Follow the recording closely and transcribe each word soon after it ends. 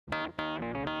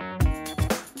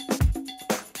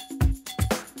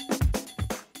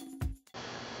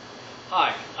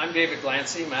I'm David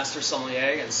Glancy, Master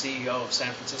Sommelier and CEO of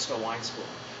San Francisco Wine School.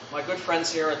 My good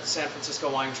friends here at the San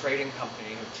Francisco Wine Trading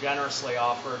Company have generously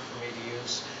offered for me to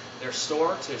use their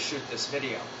store to shoot this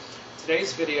video.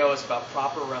 Today's video is about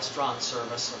proper restaurant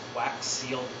service of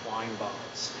wax-sealed wine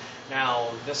bottles. Now,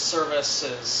 this service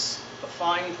is the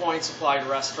fine points apply to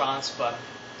restaurants, but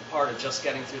the part of just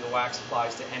getting through the wax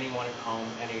applies to anyone at home,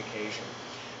 any occasion.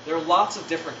 There are lots of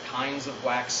different kinds of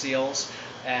wax seals,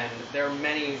 and there are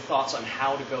many thoughts on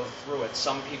how to go through it.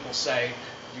 Some people say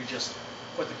you just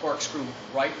put the corkscrew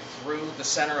right through the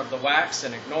center of the wax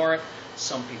and ignore it.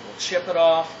 Some people chip it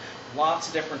off. Lots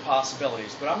of different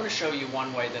possibilities, but I'm going to show you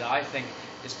one way that I think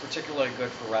is particularly good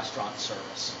for restaurant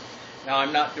service. Now,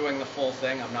 I'm not doing the full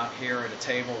thing. I'm not here at a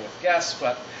table with guests,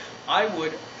 but I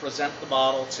would present the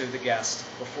bottle to the guest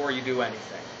before you do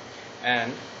anything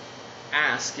and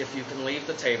ask if you can leave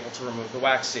the table to remove the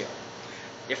wax seal.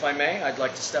 If I may, I'd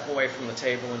like to step away from the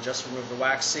table and just remove the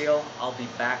wax seal. I'll be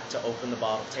back to open the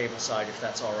bottle tableside if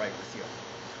that's all right with you.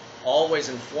 Always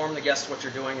inform the guest what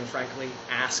you're doing and frankly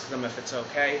ask them if it's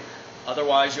okay.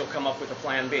 Otherwise, you'll come up with a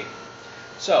plan B.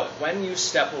 So when you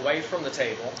step away from the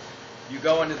table, you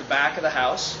go into the back of the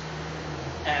house,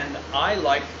 and I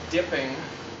like dipping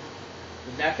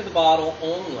the neck of the bottle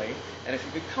only. And if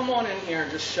you could come on in here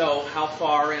and just show how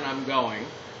far in I'm going.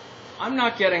 I'm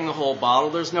not getting the whole bottle.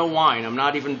 There's no wine. I'm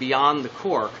not even beyond the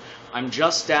cork. I'm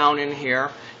just down in here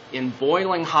in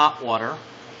boiling hot water.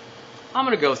 I'm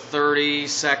going to go 30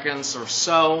 seconds or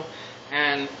so,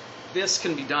 and this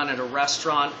can be done at a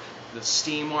restaurant, the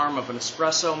steam arm of an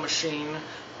espresso machine,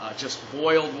 just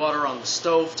boiled water on the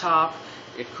stove top.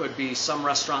 It could be, some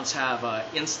restaurants have an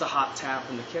Insta-Hot tap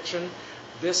in the kitchen.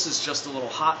 This is just a little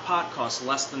hot pot, costs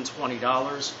less than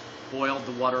 $20, boiled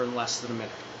the water in less than a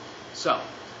minute. So,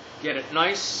 get it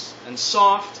nice and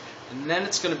soft, and then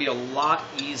it's going to be a lot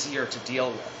easier to deal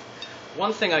with.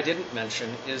 One thing I didn't mention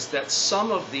is that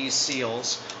some of these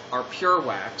seals are pure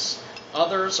wax,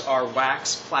 others are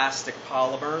wax plastic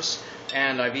polymers,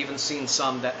 and I've even seen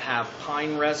some that have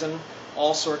pine resin,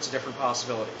 all sorts of different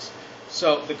possibilities.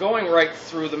 So the going right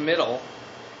through the middle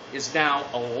is now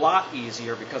a lot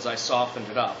easier because I softened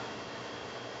it up.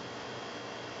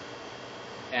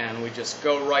 And we just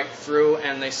go right through,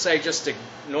 and they say just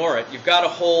ignore it. You've got to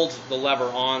hold the lever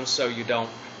on so you don't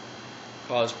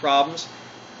cause problems.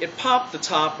 It popped the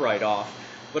top right off,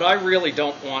 but I really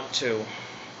don't want to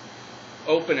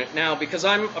open it now because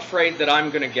I'm afraid that I'm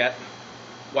going to get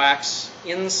wax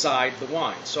inside the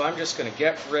wine. So I'm just going to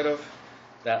get rid of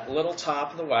that little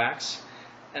top of the wax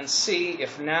and see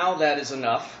if now that is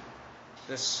enough.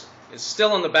 This is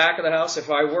still in the back of the house.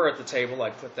 If I were at the table,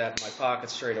 I'd put that in my pocket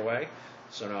straight away.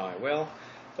 So now I will.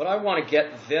 But I want to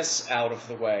get this out of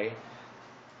the way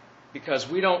because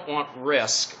we don't want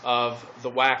risk of the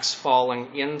wax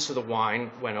falling into the wine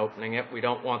when opening it. We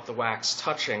don't want the wax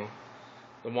touching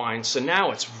the wine. So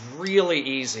now it's really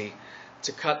easy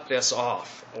to cut this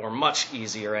off, or much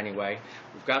easier anyway.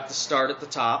 We've got the start at the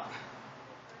top,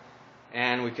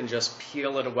 and we can just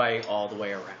peel it away all the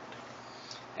way around.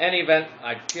 In any event,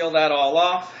 I'd peel that all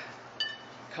off,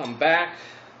 come back,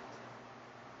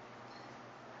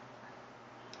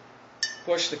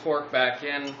 push the cork back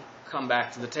in, come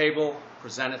back to the table,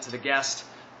 present it to the guest,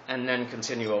 and then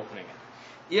continue opening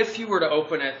it. If you were to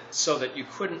open it so that you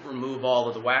couldn't remove all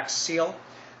of the wax seal,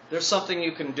 there's something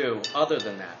you can do other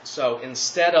than that. So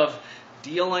instead of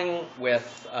dealing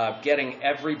with getting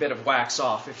every bit of wax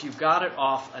off, if you've got it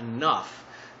off enough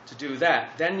to do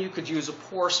that, then you could use a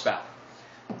pour spout.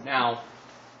 Now,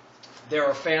 there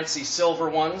are fancy silver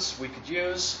ones we could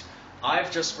use.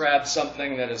 I've just grabbed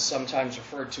something that is sometimes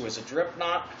referred to as a drip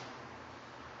knot,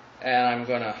 and I'm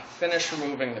going to finish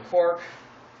removing the cork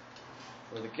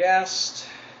for the guest.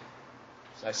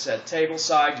 As I said, table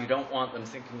side, you don't want them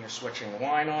thinking you're switching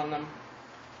wine on them.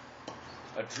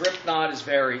 A drip knot is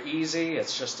very easy.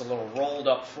 It's just a little rolled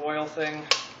up foil thing.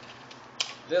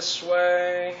 This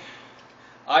way.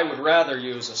 I would rather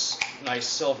use a nice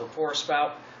silver pour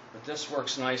spout, but this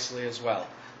works nicely as well.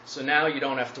 So now you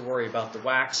don't have to worry about the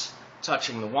wax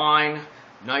touching the wine.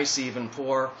 Nice even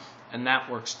pour, and that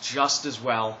works just as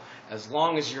well as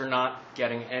long as you're not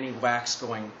getting any wax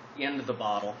going into the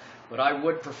bottle. But I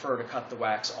would prefer to cut the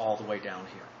wax all the way down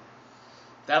here.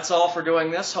 That's all for doing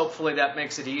this. Hopefully that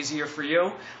makes it easier for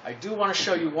you. I do want to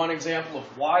show you one example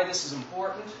of why this is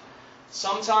important.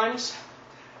 Sometimes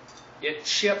it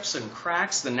chips and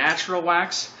cracks the natural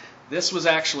wax. This was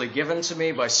actually given to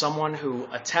me by someone who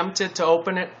attempted to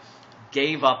open it,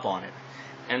 gave up on it.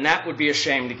 And that would be a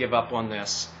shame to give up on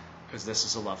this, because this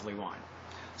is a lovely wine.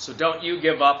 So don't you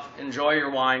give up. Enjoy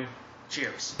your wine.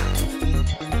 Cheers.